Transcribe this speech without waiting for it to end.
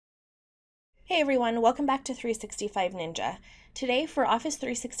Hey everyone, welcome back to 365 Ninja. Today for Office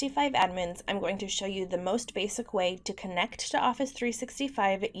 365 admins, I'm going to show you the most basic way to connect to Office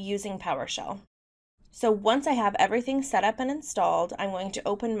 365 using PowerShell. So once I have everything set up and installed, I'm going to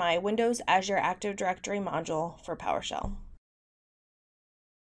open my Windows Azure Active Directory module for PowerShell.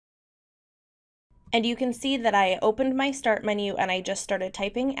 And you can see that I opened my Start menu and I just started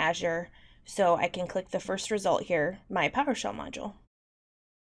typing Azure, so I can click the first result here, my PowerShell module.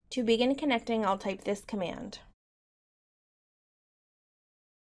 To begin connecting, I'll type this command.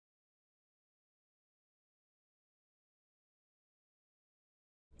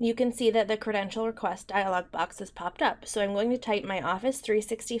 You can see that the credential request dialog box has popped up, so I'm going to type my Office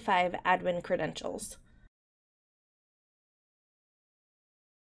 365 admin credentials.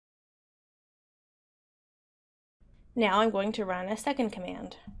 Now I'm going to run a second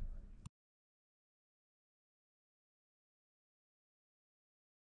command.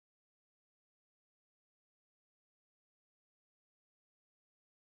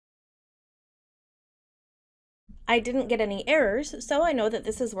 I didn't get any errors, so I know that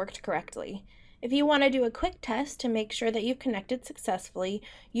this has worked correctly. If you want to do a quick test to make sure that you've connected successfully,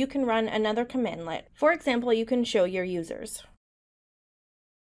 you can run another commandlet. For example, you can show your users.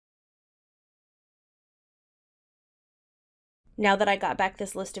 Now that I got back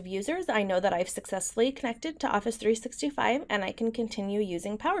this list of users, I know that I've successfully connected to Office 365 and I can continue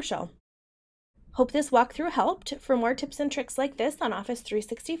using PowerShell. Hope this walkthrough helped. For more tips and tricks like this on Office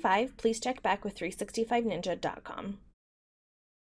 365, please check back with 365ninja.com.